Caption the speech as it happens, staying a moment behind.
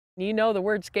You know the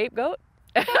word scapegoat?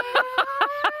 There's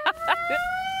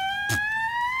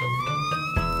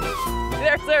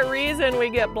a reason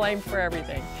we get blamed for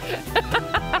everything.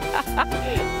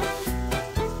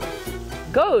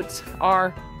 Goats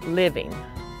are living.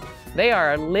 They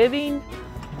are a living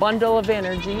bundle of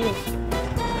energy.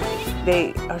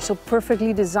 They are so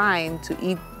perfectly designed to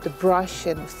eat the brush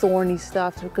and thorny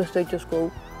stuff because they just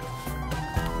go.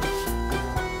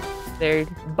 They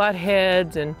butt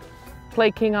heads and play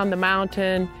king on the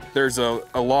mountain. There's a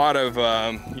lot of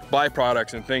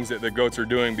byproducts and things that the goats are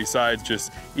doing besides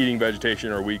just eating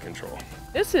vegetation or weed control.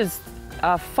 This is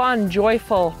a fun,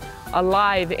 joyful,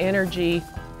 alive energy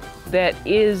that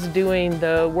is doing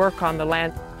the work on the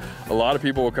land. A lot of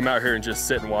people will come out here and just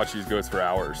sit and watch these goats for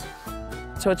hours.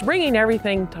 So it's bringing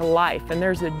everything to life, and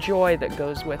there's a joy that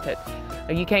goes with it.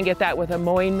 You can't get that with a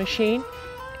mowing machine.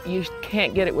 You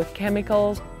can't get it with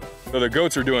chemicals. So the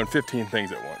goats are doing 15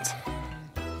 things at once.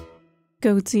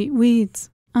 Goats eat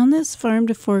weeds on this farm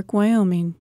to Fork,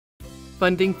 Wyoming.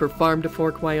 Funding for Farm to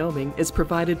Fork, Wyoming is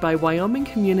provided by Wyoming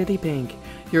Community Bank,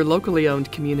 your locally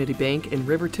owned community bank in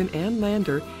Riverton and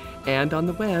Lander, and on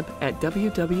the web at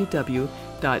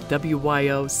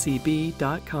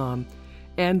www.wyocb.com,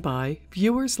 and by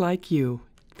viewers like you.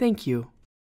 Thank you.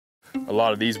 A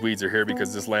lot of these weeds are here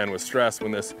because this land was stressed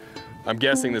when I'm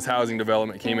guessing this housing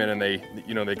development came in and they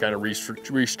kind of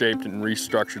reshaped and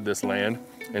restructured this land.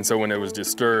 And so when it was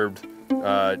disturbed,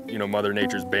 Mother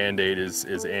Nature's Band-Aid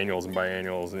is annuals and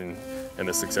biannuals and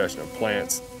the succession of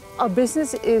plants. Our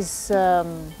business is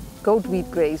goat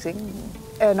weed grazing,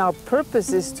 and our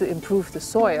purpose is to improve the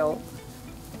soil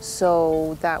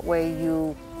so that way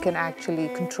you can actually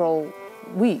control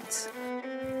weeds.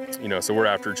 So we're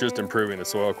after just improving the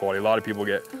soil quality. A lot of people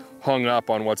get hung up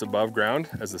on what's above ground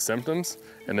as the symptoms,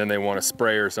 and then they want a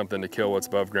spray or something to kill what's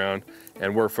above ground.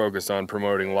 And we're focused on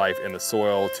promoting life in the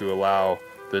soil to allow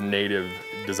the native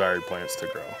desired plants to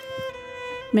grow.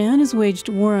 Man has waged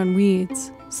war on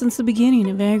weeds since the beginning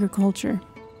of agriculture.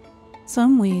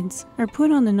 Some weeds are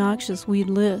put on the noxious weed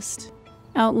list,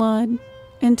 outlawed,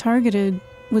 and targeted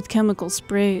with chemical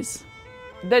sprays.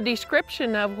 The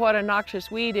description of what a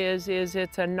noxious weed is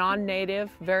it's a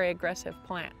non-native, very aggressive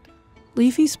plant.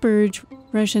 Leafy spurge,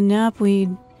 Russian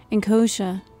knapweed, and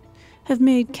kochia have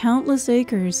made countless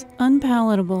acres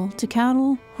unpalatable to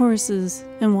cattle, horses,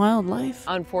 and wildlife.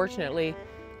 Unfortunately,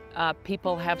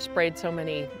 people have sprayed so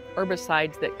many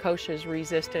herbicides that kochia is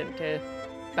resistant to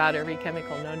about every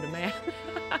chemical known to man.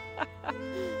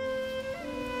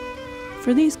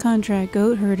 For these contract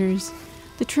goat herders,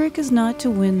 the trick is not to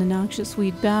win the noxious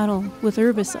weed battle with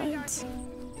herbicides,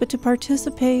 but to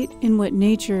participate in what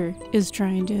nature is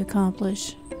trying to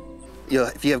accomplish.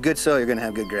 If you have good soil, you're going to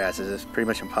have good grasses. It's pretty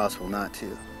much impossible not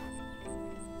to.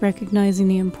 Recognizing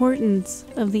the importance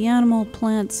of the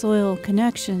animal-plant-soil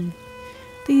connection,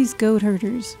 these goat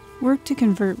herders work to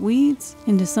convert weeds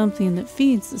into something that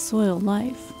feeds the soil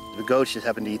life. The goats just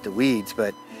happen to eat the weeds,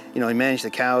 but you manage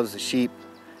the cows, the sheep,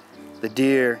 the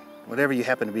deer, whatever you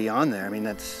happen to be on there. I mean,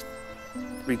 that's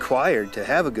required to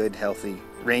have a good, healthy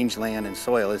rangeland and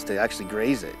soil is to actually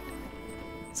graze it.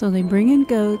 So they bring in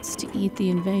goats to eat the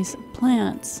invasive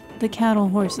plants the cattle,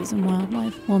 horses, and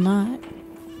wildlife will not.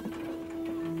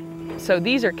 So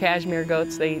these are cashmere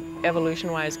goats. They,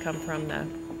 evolution-wise, come from the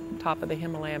top of the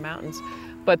Himalaya mountains.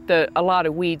 But a lot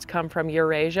of weeds come from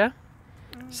Eurasia.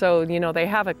 So, they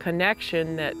have a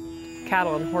connection that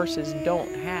cattle and horses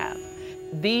don't have.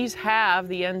 These have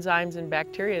the enzymes and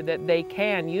bacteria that they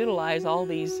can utilize all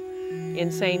these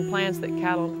insane plants that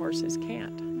cattle and horses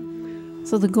can't.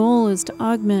 So the goal is to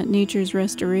augment nature's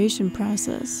restoration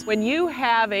process. When you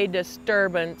have a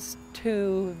disturbance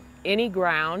to any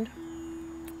ground,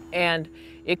 and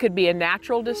it could be a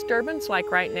natural disturbance, like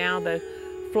right now the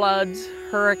floods,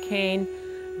 hurricane,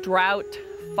 drought,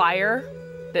 fire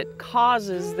that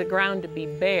causes the ground to be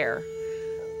bare,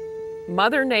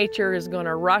 Mother Nature is going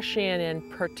to rush in and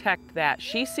protect that.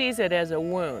 She sees it as a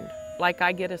wound, like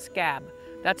I get a scab.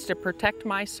 That's to protect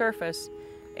my surface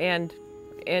and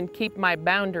keep my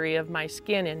boundary of my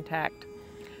skin intact.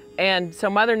 And so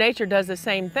Mother Nature does the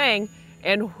same thing,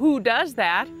 and who does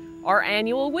that are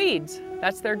annual weeds.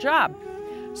 That's their job.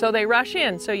 So they rush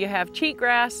in. So you have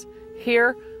cheatgrass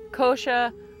here,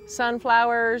 kochia,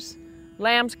 sunflowers,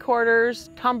 lamb's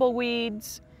quarters,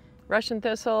 tumbleweeds, Russian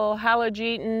thistle,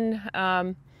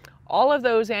 halogeton, all of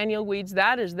those annual weeds.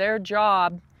 That is their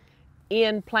job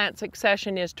in plant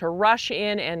succession, is to rush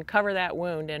in and cover that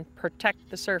wound and protect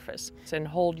the surface and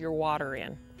hold your water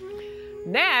in.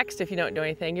 Next, if you don't do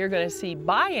anything, you're going to see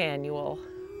biannual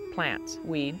plants,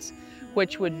 weeds,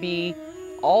 which would be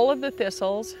all of the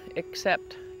thistles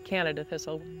except Canada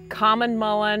thistle. Common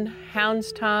mullein,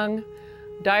 hound's tongue,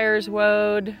 dyer's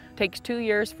woad. Takes 2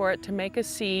 years for it to make a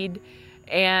seed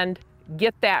and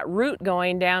get that root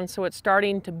going down so it's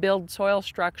starting to build soil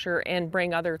structure and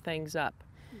bring other things up.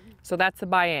 So that's the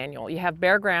biennial. You have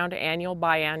bare ground, annual,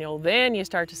 biennial, then you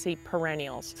start to see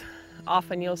perennials.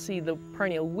 Often you'll see the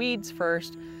perennial weeds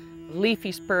first,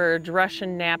 leafy spurge,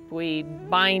 Russian knapweed,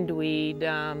 bindweed,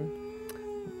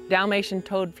 Dalmatian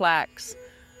toadflax,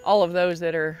 all of those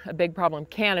that are a big problem,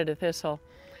 Canada thistle.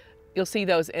 You'll see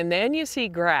those, and then you see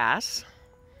grass,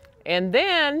 and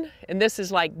this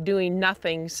is like doing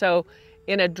nothing, so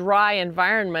in a dry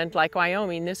environment like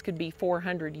Wyoming, this could be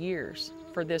 400 years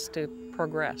for this to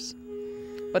progress.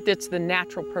 But it's the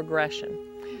natural progression.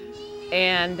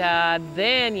 And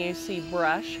then you see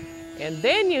brush, and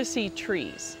then you see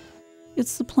trees.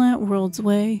 It's the plant world's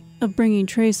way of bringing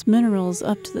trace minerals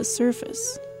up to the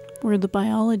surface, where the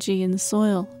biology in the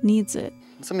soil needs it.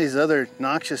 Some of these other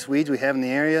noxious weeds we have in the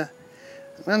area,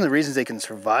 one of the reasons they can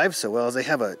survive so well is they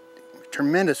have a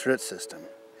tremendous root system.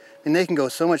 I mean, they can go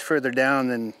so much further down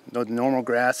than the normal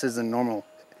grasses and normal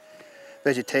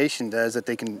vegetation does, that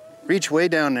they can reach way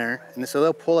down there, and so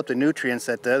they'll pull up the nutrients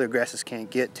that the other grasses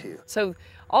can't get to. So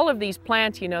all of these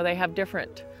plants, you know, they have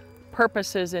different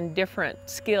purposes and different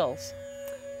skills.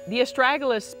 The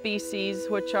astragalus species,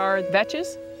 which are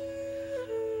vetches,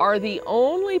 are the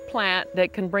only plant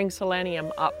that can bring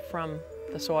selenium up from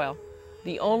the soil.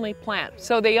 The only plant.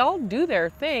 So they all do their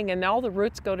thing, and all the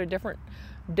roots go to different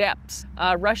depths.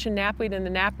 Russian knapweed and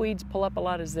the knapweeds pull up a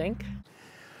lot of zinc.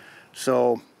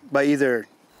 So by either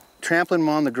trampling them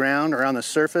on the ground or on the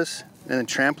surface, and then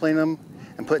trampling them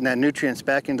and putting that nutrients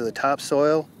back into the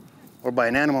topsoil, or by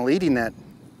an animal eating that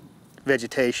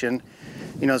vegetation,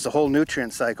 you know, as the whole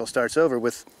nutrient cycle starts over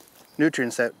with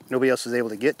nutrients that nobody else is able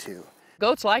to get to.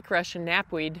 Goats like Russian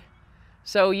knapweed,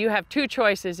 so you have two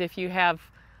choices if you have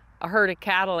a herd of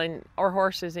cattle or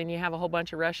horses and you have a whole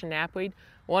bunch of Russian knapweed.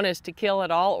 One is to kill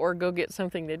it all or go get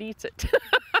something that eats it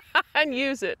and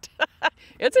use it.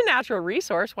 It's a natural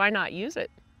resource, why not use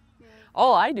it? Yeah.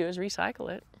 All I do is recycle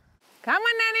it. Come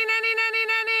on,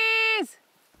 nannies!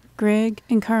 Greg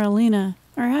and Carolina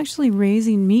are actually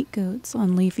raising meat goats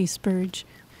on leafy spurge,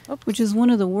 which is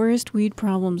one of the worst weed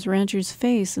problems ranchers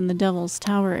face in the Devil's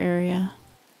Tower area.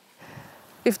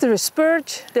 If there is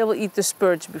spurge, they will eat the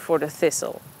spurge before the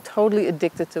thistle. Totally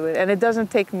addicted to it, and it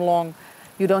doesn't take them long.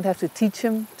 You don't have to teach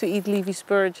them to eat leafy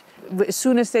spurge. As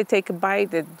soon as they take a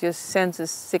bite, it just sends a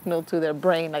signal to their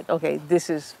brain like, okay, this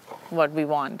is what we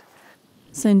want.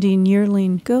 Sending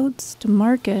yearling goats to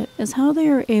market is how they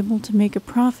are able to make a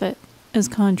profit as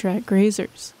contract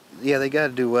grazers. Yeah, they got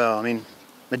to do well. I mean,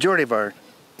 majority of our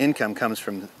income comes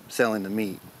from selling the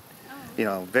meat. You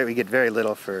know, we get very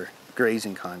little for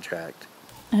grazing contract.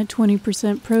 At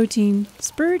 20% protein,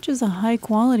 spurge is a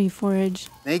high-quality forage.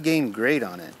 They gain great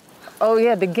on it. Oh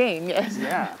yeah, the gain, yes.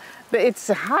 Yeah. But it's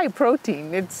high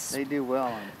protein. They do well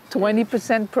on it.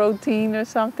 20% protein or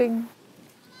something.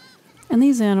 And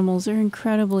these animals are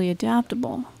incredibly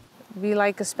adaptable. We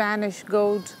like a Spanish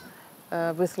goat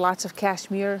with lots of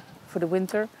cashmere for the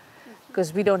winter,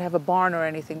 because we don't have a barn or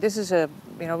anything. This is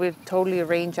we're totally a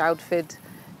range outfit.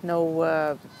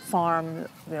 No farm,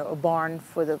 a barn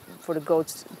for the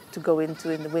goats to go into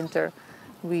in the winter.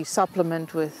 We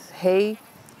supplement with hay,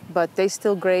 but they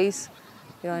still graze,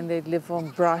 and they live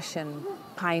on brush and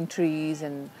pine trees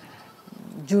and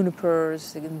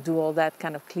junipers. They can do all that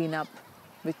kind of cleanup,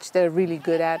 which they're really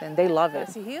good at, and they love it.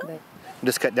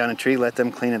 Just cut down a tree, let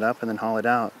them clean it up, and then haul it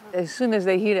out. As soon as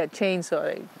they hear that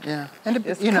chainsaw, they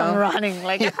just come running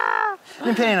like, ah!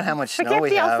 Depending on how much snow we Forget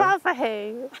the have. alfalfa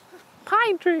hay.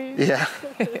 Pine trees. Yeah.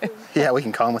 Yeah, we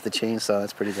can call them with the chainsaw.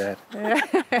 That's pretty bad.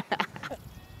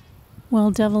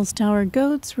 While Devil's Tower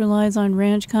Goats relies on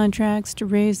ranch contracts to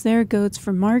raise their goats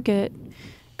for market,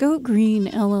 Goat Green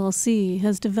LLC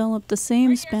has developed the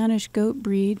same Spanish goat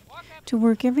breed to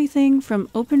work everything from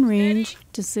open range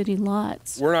to city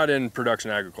lots. We're not in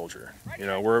production agriculture.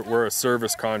 We're a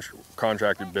service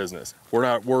contracted business. We're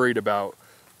not worried about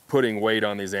putting weight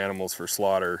on these animals for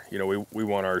slaughter. We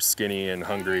want ours skinny and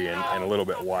hungry and a little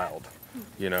bit wild.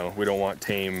 We don't want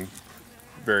tame,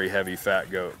 very heavy, fat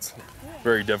goats.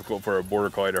 Very difficult for a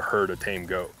border collie to herd a tame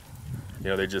goat.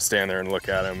 They just stand there and look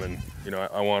at them, and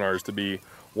I want ours to be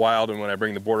wild, and when I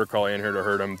bring the border collie in here to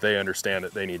herd them, they understand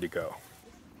that they need to go.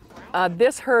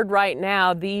 This herd right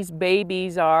now, these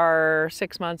babies are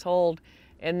 6 months old,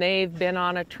 and they've been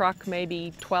on a truck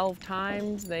maybe 12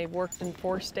 times. They've worked in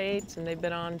 4 states, and they've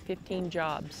been on 15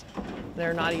 jobs.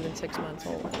 They're not even 6 months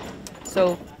old.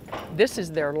 So this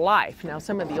is their life. Now,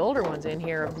 some of the older ones in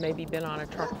here have maybe been on a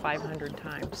truck 500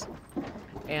 times.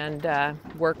 and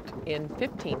worked in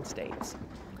 15 states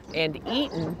and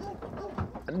eaten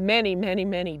many, many,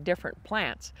 many different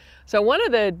plants. So one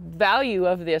of the value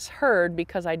of this herd,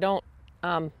 because I don't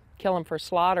kill them for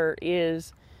slaughter,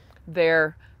 is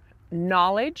their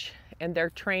knowledge and their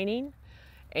training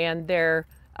and their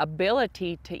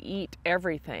ability to eat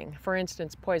everything. For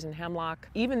instance, poison hemlock.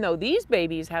 Even though these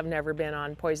babies have never been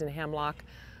on poison hemlock,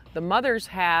 the mothers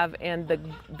have, and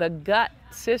the gut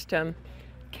system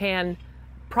can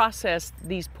process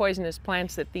these poisonous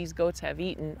plants that these goats have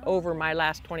eaten over my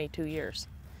last 22 years.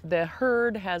 The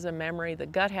herd has a memory, the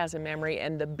gut has a memory,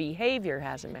 and the behavior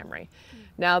has a memory.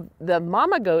 Now, the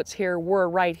mama goats here were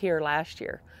right here last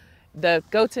year. The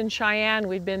goats in Cheyenne,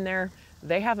 we've been there,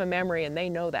 they have a memory and they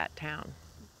know that town.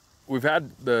 We've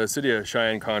had the City of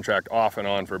Cheyenne contract off and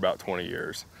on for about 20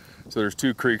 years. So there's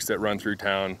 2 creeks that run through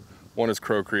town. One is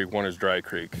Crow Creek, one is Dry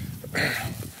Creek.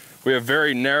 We have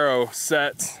very narrow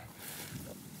sets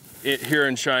here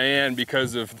in Cheyenne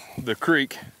because of the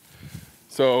creek.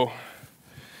 So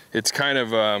it's kind of,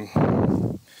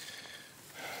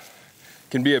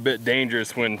 can be a bit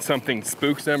dangerous when something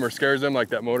spooks them or scares them, like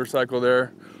that motorcycle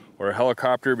there, or a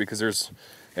helicopter, because there's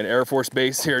an Air Force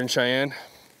base here in Cheyenne.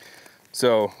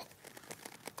 So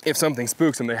if something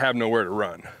spooks them, they have nowhere to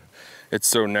run. It's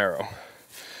so narrow.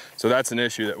 So that's an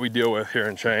issue that we deal with here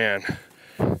in Cheyenne.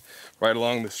 Right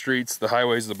along the streets, the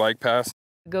highways, the bike paths.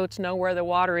 Goats know where the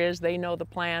water is, they know the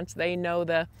plants, they know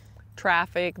the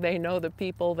traffic, they know the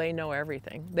people, they know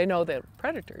everything. They know the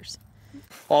predators.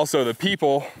 Also, the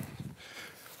people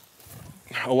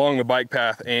along the bike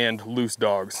path and loose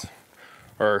dogs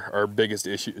are our biggest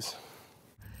issues.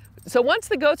 So once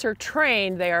the goats are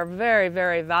trained, they are very,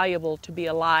 very valuable to be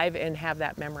alive and have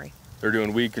that memory. They're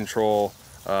doing weed control,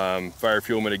 fire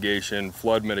fuel mitigation,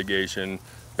 flood mitigation,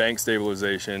 bank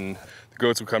stabilization. The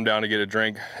goats will come down to get a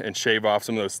drink and shave off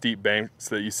some of those steep banks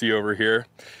that you see over here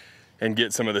and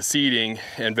get some of the seeding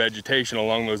and vegetation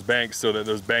along those banks so that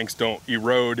those banks don't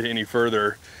erode any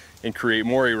further and create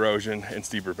more erosion and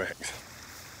steeper banks.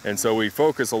 And so we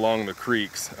focus along the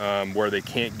creeks where they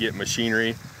can't get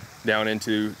machinery down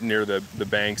into near the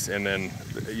banks, and then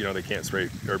they can't spray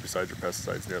herbicides or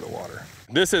pesticides near the water.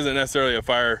 This isn't necessarily a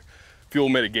fire fuel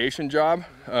mitigation job.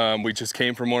 We just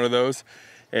came from one of those.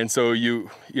 And so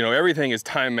everything is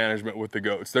time management with the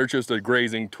goats. They're just a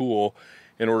grazing tool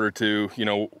in order to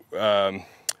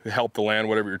help the land,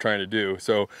 whatever you're trying to do.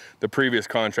 So the previous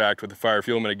contract with the fire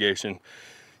fuel mitigation,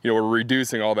 we're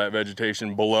reducing all that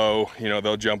vegetation below.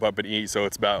 They'll jump up and eat, so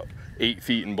it's about 8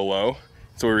 feet and below.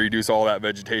 So we reduce all that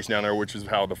vegetation down there, which is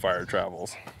how the fire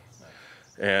travels.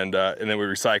 And then we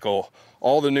recycle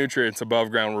all the nutrients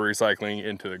above ground. We're recycling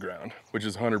into the ground, which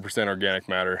is 100% organic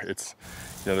matter. It's,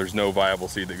 there's no viable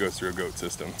seed that goes through a goat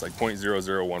system. It's like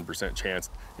 0.001% chance.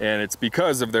 And it's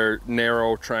because of their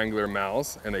narrow triangular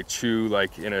mouths, and they chew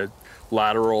like in a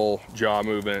lateral jaw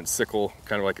movement, sickle,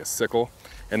 kind of like a sickle,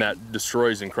 and that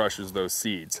destroys and crushes those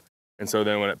seeds. And so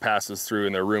then when it passes through,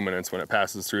 and their ruminants, when it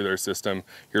passes through their system,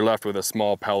 you're left with a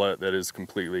small pellet that is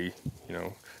completely,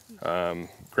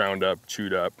 ground up,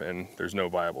 chewed up, and there's no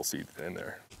viable seed in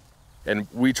there. And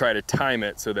we try to time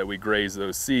it so that we graze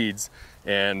those seeds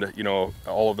and,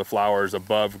 all of the flowers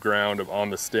above ground on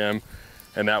the stem,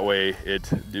 and that way it,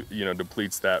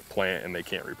 depletes that plant and they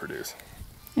can't reproduce.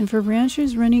 And for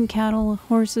ranchers running cattle,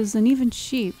 horses, and even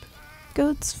sheep,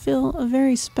 goats fill a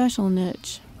very special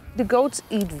niche. The goats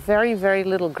eat very, very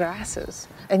little grasses.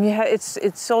 And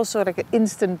it's also like an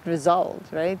instant result,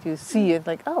 right? You see it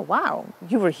like, oh, wow,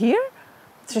 you were here?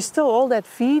 There's still all that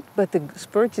feed, but the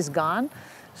spurge is gone.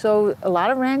 So a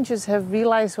lot of ranchers have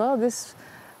realized, well, this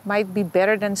might be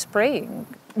better than spraying.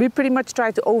 We pretty much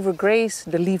try to overgraze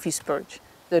the leafy spurge.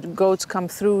 The goats come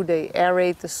through, they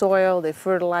aerate the soil, they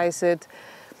fertilize it.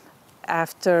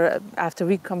 After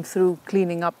we come through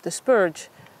cleaning up the spurge,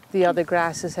 the other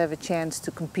grasses have a chance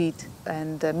to compete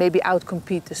and maybe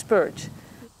outcompete the spurge.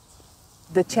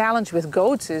 The challenge with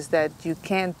goats is that you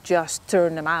can't just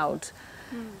turn them out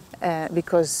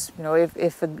because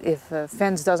if a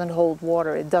fence doesn't hold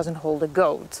water, it doesn't hold a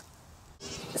goat.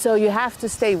 So you have to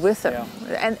stay with them,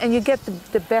 and you get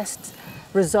the best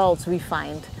results, we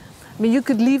find. I mean, you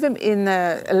could leave them in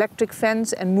an electric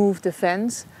fence and move the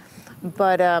fence,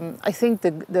 but I think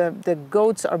the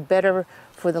goats are better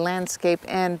for the landscape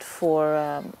and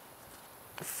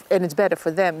and it's better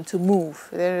for them to move.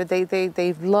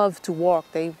 They love to walk.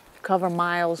 They cover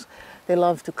miles. They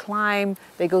love to climb.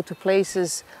 They go to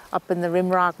places up in the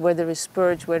rimrock where there is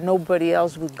spurge where nobody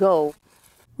else would go.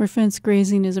 Where fence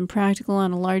grazing is impractical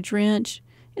on a large ranch,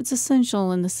 it's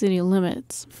essential in the city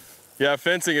limits. Yeah,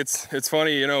 fencing, it's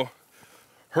funny,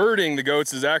 herding the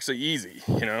goats is actually easy,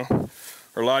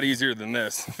 are a lot easier than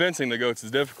this. Fencing the goats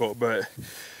is difficult, but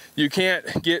you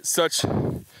can't get such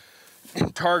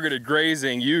targeted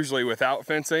grazing usually without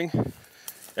fencing.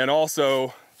 And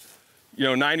also, you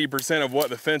know, 90% of what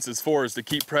the fence is for is to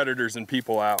keep predators and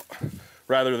people out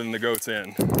rather than the goats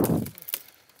in.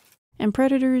 And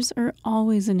predators are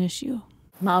always an issue.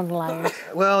 Mountain lions.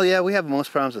 Well, yeah, we have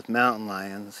most problems with mountain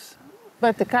lions.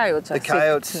 But the coyotes are The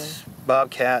coyotes,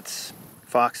 bobcats,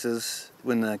 foxes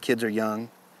when the kids are young.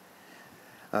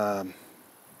 And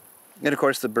of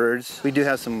course the birds. We do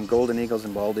have some golden eagles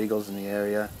and bald eagles in the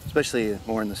area, especially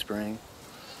more in the spring.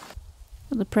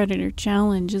 The predator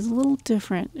challenge is a little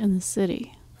different in the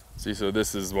city. See, so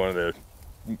this is one of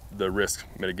the risk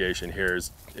mitigation here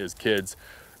is kids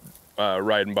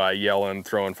riding by yelling,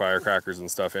 throwing firecrackers and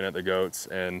stuff in at the goats,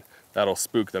 and that'll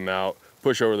spook them out,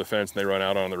 push over the fence, and they run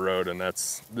out on the road, and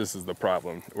this is the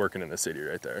problem working in the city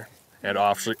right there. And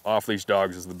off-leash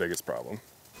dogs is the biggest problem.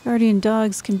 Guardian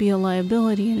dogs can be a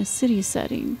liability in a city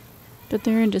setting, but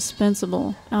they're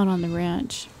indispensable out on the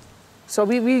ranch. So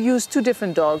we use two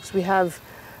different dogs. We have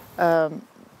the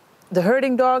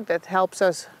herding dog that helps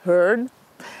us herd,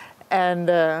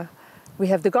 and we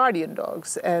have the guardian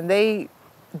dogs, and they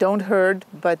don't herd,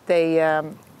 but they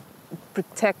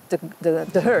protect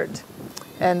the herd,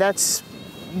 and that's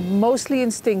mostly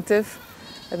instinctive.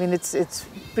 I mean, it's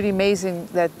pretty amazing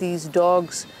that these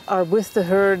dogs are with the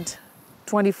herd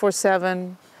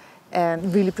 24/7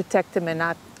 and really protect them and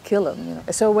not kill them. You know?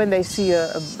 So when they see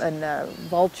a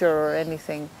vulture or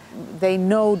anything, they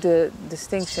know the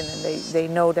distinction, and they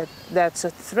know that that's a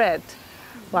threat.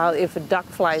 While if a duck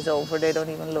flies over, they don't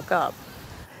even look up.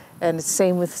 And it's the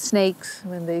same with snakes.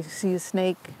 When they see a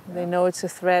snake, they know it's a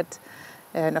threat.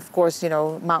 And of course, you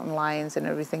know, mountain lions and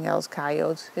everything else,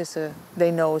 coyotes,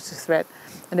 they know it's a threat.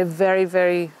 And they're very,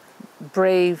 very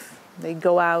brave. They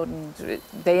go out and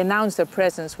they announce their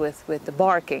presence with the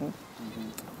barking,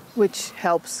 which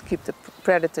helps keep the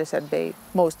predators at bay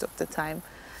most of the time.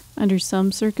 Under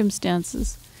some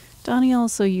circumstances, Donny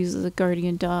also uses a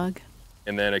guardian dog.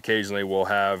 And then occasionally we'll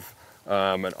have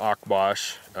an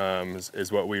Akbosh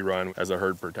is what we run as a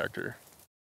herd protector.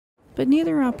 But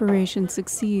neither operation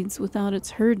succeeds without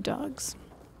its herd dogs.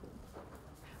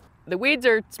 The weeds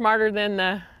are smarter than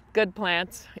the good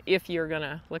plants, if you're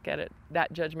gonna look at it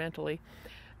that judgmentally.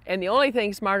 And the only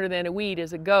thing smarter than a weed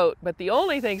is a goat, but the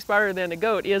only thing smarter than a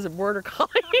goat is a border collie.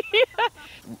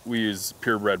 We use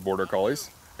purebred border collies,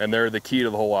 and they're the key to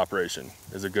the whole operation,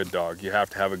 is a good dog. You have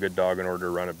to have a good dog in order to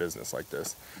run a business like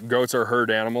this. Goats are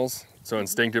herd animals, so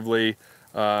instinctively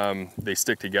they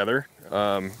stick together.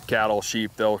 Cattle,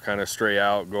 sheep, they'll kind of stray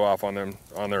out, go off on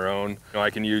their own. You know, I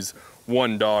can use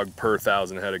one dog per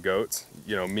 1,000 head of goats.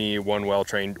 You know, me, one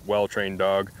well-trained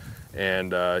dog,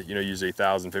 and you know, usually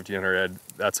 1,000, 1,500 head,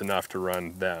 that's enough to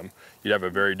run them. You'd have a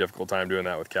very difficult time doing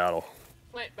that with cattle.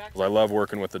 I love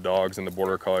working with the dogs, and the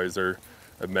border collies are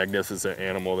a magnificent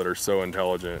animal that are so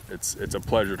intelligent. It's a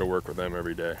pleasure to work with them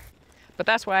every day. But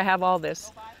that's why I have all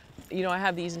this. You know, I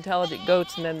have these intelligent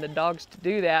goats and then the dogs to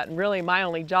do that, and really my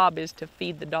only job is to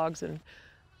feed the dogs and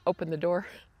open the door,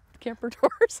 camper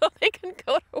door, so they can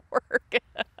go to work.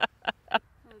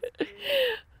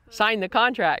 Sign the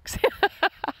contracts.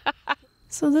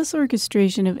 So this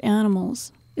orchestration of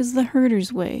animals is the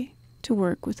herder's way to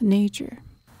work with nature.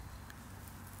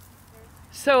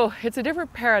 So it's a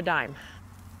different paradigm.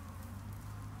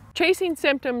 Chasing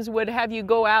symptoms would have you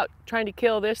go out trying to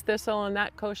kill this thistle and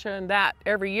that kochia and that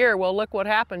every year. Well, look what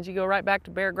happens. You go right back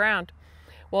to bare ground.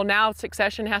 Well, now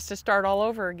succession has to start all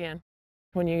over again.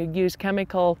 When you use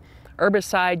chemical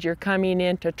herbicide, you're coming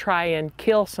in to try and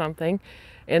kill something.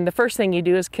 And the first thing you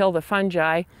do is kill the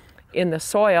fungi in the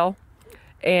soil.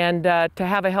 And to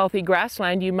have a healthy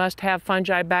grassland, you must have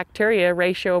fungi-bacteria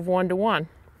ratio of 1:1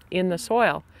 in the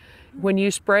soil. When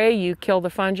you spray, you kill the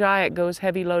fungi, it goes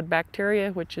heavy load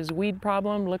bacteria, which is a weed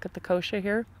problem. Look at the kochia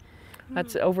here.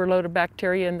 That's overloaded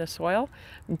bacteria in the soil,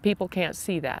 and people can't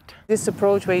see that. This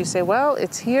approach where you say, well,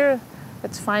 it's here,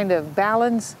 let's find a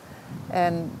balance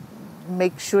and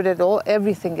make sure that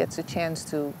everything gets a chance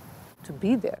to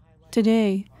be there.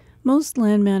 Today, most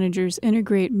land managers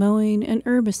integrate mowing and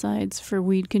herbicides for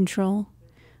weed control,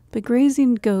 but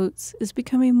grazing goats is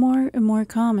becoming more and more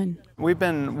common. We've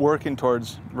been working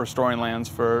towards restoring lands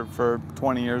for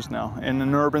 20 years now in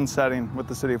an urban setting with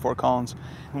the city of Fort Collins.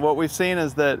 What we've seen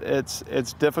is that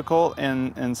it's difficult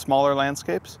in smaller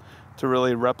landscapes to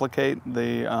really replicate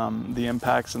the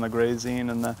impacts and the grazing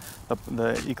and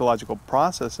the ecological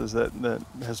processes that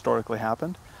historically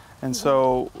happened. And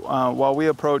so while we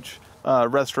approach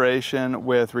restoration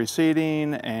with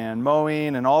reseeding and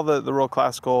mowing and all the real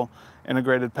classical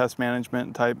integrated pest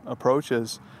management type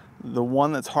approaches, The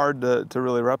one that's hard to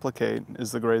really replicate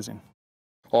is the grazing.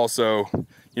 Also,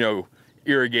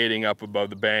 irrigating up above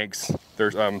the banks,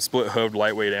 there's split-hooved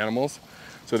lightweight animals.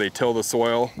 So they till the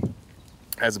soil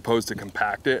as opposed to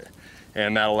compact it.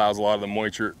 And that allows a lot of the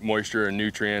moisture and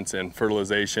nutrients and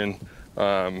fertilization,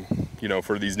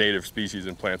 for these native species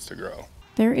and plants to grow.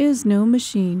 There is no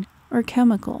machine or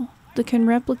chemical that can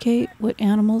replicate what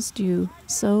animals do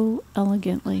so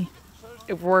elegantly.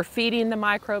 If we're feeding the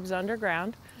microbes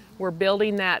underground, we're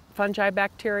building that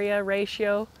fungi-bacteria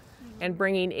ratio and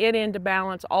bringing it into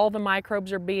balance. All the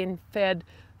microbes are being fed.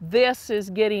 This is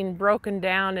getting broken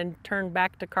down and turned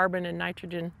back to carbon and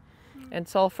nitrogen and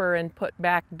sulfur and put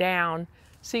back down.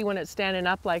 See, when it's standing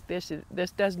up like this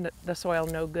does the soil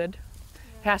no good.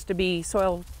 It has to be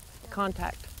soil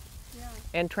contact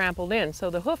and trampled in. So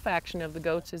the hoof action of the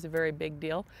goats is a very big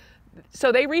deal.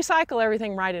 So they recycle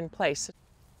everything right in place.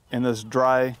 In this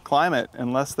dry climate,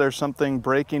 unless there's something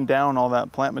breaking down all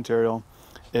that plant material,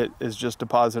 it is just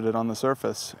deposited on the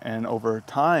surface. And over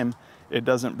time, it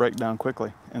doesn't break down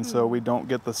quickly. And so we don't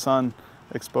get the sun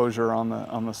exposure on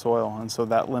the soil. And so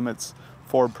that limits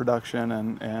forage production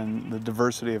and the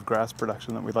diversity of grass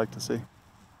production that we'd like to see.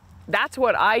 That's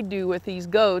what I do with these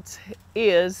goats,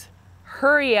 is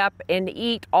hurry up and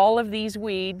eat all of these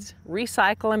weeds,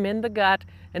 recycle them in the gut,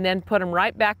 and then put them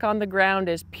right back on the ground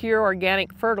as pure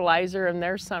organic fertilizer, and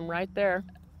there's some right there.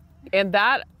 And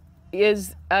that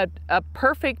is a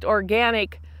perfect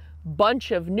organic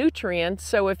bunch of nutrients.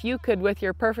 So if you could, with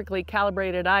your perfectly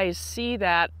calibrated eyes, see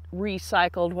that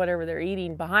recycled, whatever they're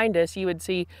eating behind us, you would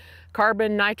see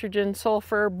carbon, nitrogen,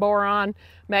 sulfur, boron,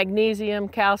 magnesium,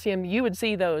 calcium. You would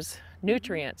see those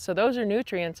nutrients. So those are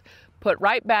nutrients put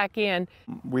right back in.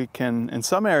 We can, in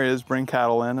some areas, bring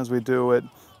cattle in, as we do at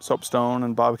Soapstone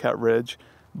and Bobcat Ridge.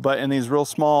 But in these real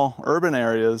small urban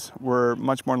areas, we're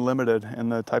much more limited in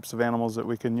the types of animals that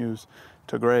we can use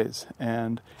to graze.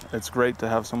 And it's great to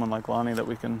have someone like Lonnie that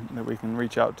we can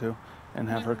reach out to and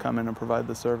have her come in and provide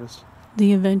the service.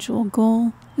 The eventual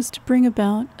goal is to bring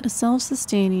about a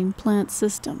self-sustaining plant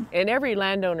system. And every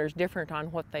landowner is different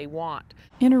on what they want.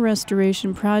 In a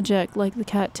restoration project like the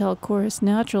Cattail Chorus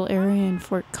Natural Area in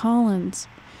Fort Collins,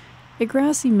 a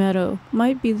grassy meadow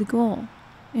might be the goal,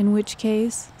 in which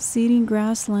case seeding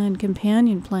grassland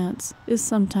companion plants is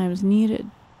sometimes needed.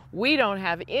 We don't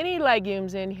have any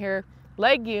legumes in here.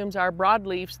 Legumes are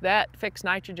broadleafs that fix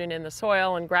nitrogen in the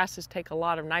soil, and grasses take a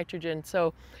lot of nitrogen.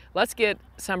 So let's get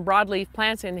some broadleaf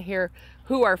plants in here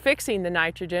who are fixing the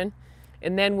nitrogen,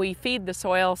 and then we feed the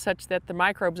soil such that the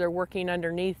microbes are working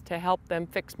underneath to help them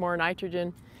fix more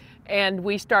nitrogen. And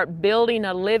we start building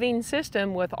a living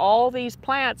system with all these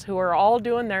plants who are all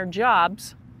doing their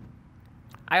jobs.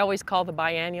 I always call the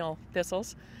biennial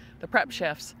thistles the prep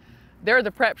chefs. They're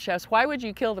the prep chefs. Why would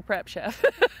you kill the prep chef?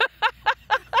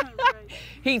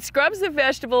 He scrubs the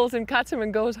vegetables and cuts them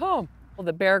and goes home. Well,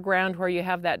 the bare ground where you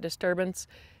have that disturbance,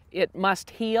 it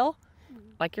must heal,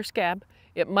 like your scab.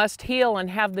 It must heal and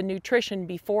have the nutrition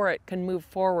before it can move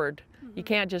forward. You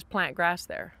can't just plant grass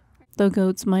there. Though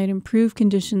goats might improve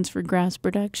conditions for grass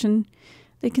production,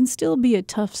 they can still be a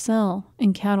tough sell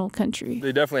in cattle country.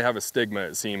 They definitely have a stigma,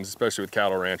 it seems, especially with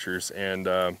cattle ranchers. And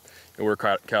we're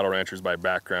cattle ranchers by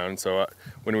background. So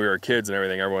when we were kids and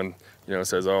everything, everyone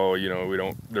says, oh,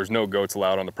 there's no goats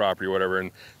allowed on the property or whatever.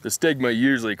 And the stigma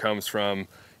usually comes from,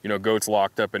 goats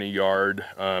locked up in a yard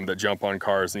that jump on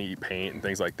cars and eat paint and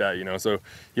things like that, So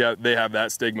yeah, they have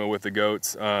that stigma with the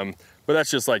goats. But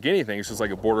that's just like anything. It's just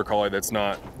like a border collie that's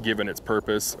not given its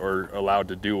purpose or allowed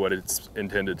to do what it's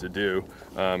intended to do.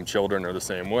 Children are the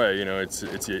same way.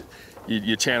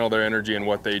 You channel their energy and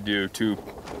what they do to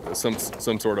some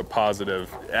sort of positive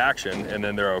action, and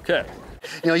then they're okay.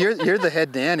 You're the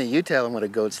head Danny. You tell them what a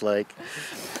goat's like.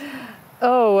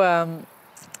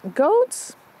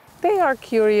 Goats, they are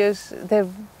curious. They're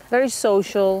very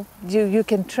social. You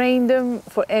can train them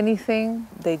for anything.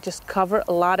 They just cover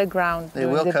a lot of ground. They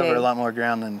will cover a lot more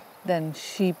ground than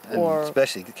sheep or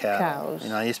especially the cows.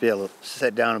 I used to be able to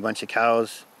set down a bunch of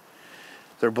cows,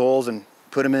 their bulls, and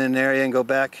put them in an area and go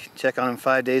back, check on them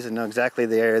 5 days and know exactly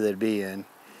the area they'd be in.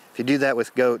 If you do that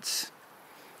with goats,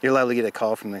 you're liable to get a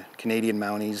call from the Canadian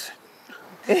Mounties.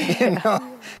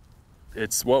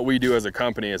 It's what we do as a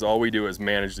company is all we do is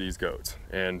manage these goats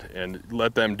and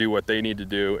let them do what they need to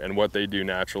do and what they do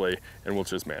naturally, and we'll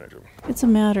just manage them. It's a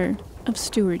matter of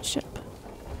stewardship.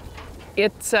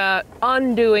 It's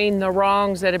undoing the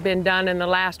wrongs that have been done in the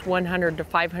last 100 to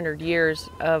 500 years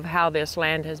of how this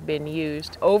land has been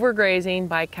used. Overgrazing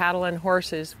by cattle and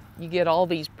horses, you get all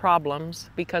these problems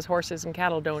because horses and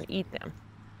cattle don't eat them.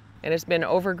 And it's been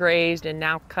overgrazed and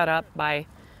now cut up by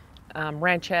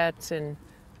ranchettes and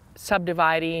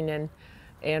subdividing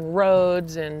and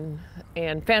roads and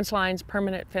fence lines,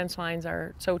 permanent fence lines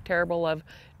are so terrible of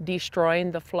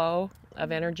destroying the flow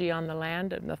of energy on the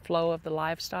land and the flow of the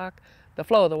livestock, the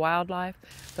flow of the wildlife,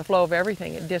 the flow of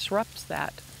everything. It disrupts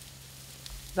that.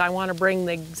 I want to bring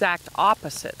the exact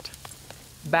opposite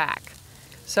back.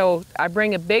 So I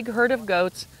bring a big herd of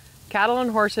goats. Cattle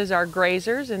and horses are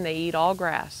grazers and they eat all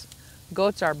grass.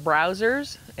 Goats are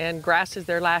browsers and grass is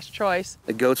their last choice.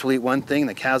 The goats will eat one thing,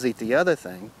 the cows eat the other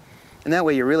thing. And that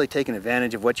way you're really taking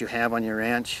advantage of what you have on your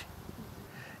ranch.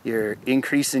 You're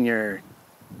increasing your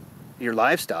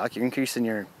livestock, you're increasing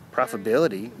your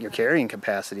profitability, your carrying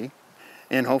capacity,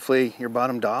 and hopefully your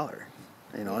bottom dollar.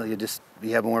 You know,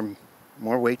 you have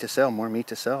more weight to sell, more meat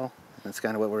to sell. That's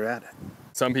kind of what we're at.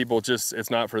 Some people it's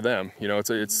not for them. You know,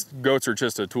 goats are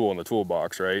just a tool in the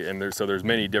toolbox, right? And there's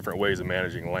many different ways of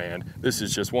managing land. This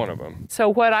is just one of them. So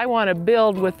what I want to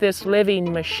build with this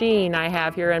living machine I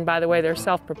have here, and by the way, they're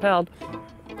self-propelled,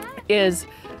 is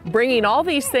bringing all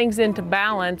these things into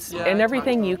balance and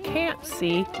everything you can't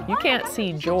see. You can't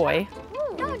see joy,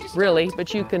 really,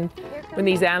 but you can, when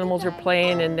these animals are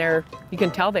playing and you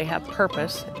can tell they have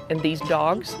purpose. And these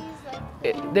dogs,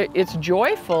 it's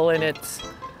joyful and it's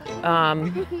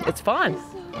fun,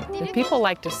 and people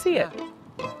like to see it.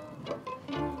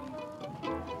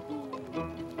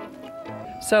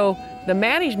 So the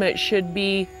management should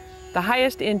be the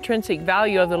highest intrinsic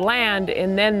value of the land,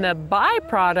 and then the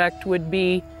byproduct would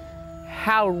be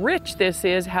how rich this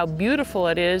is, how beautiful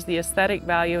it is, the aesthetic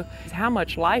value, how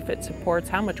much life it supports,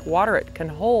 how much water it can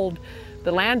hold.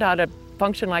 The land ought to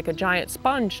function like a giant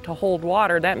sponge to hold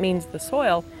water. That means the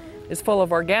soil is full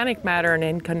of organic matter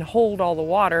and can hold all the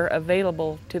water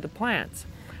available to the plants.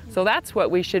 So that's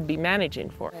what we should be managing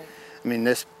for. I mean,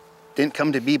 this didn't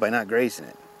come to be by not grazing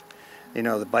it. You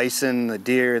know, the bison, the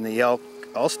deer, and the elk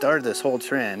all started this whole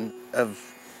trend of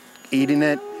eating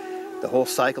it, the whole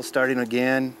cycle starting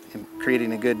again, and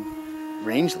creating a good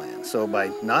rangeland. So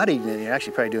by not eating it, you're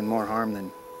actually probably doing more harm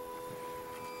than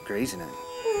grazing it.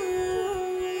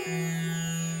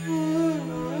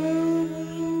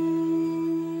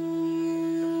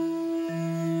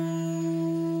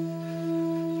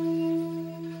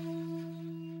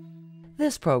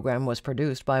 This program was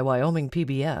produced by Wyoming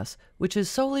PBS, which is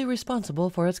solely responsible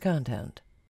for its content.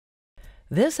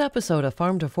 This episode of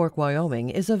Farm to Fork Wyoming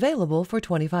is available for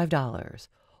 $25.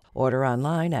 Order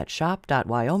online at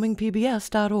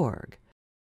shop.wyomingpbs.org.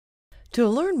 To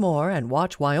learn more and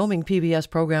watch Wyoming PBS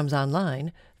programs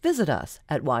online, visit us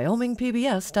at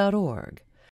wyomingpbs.org.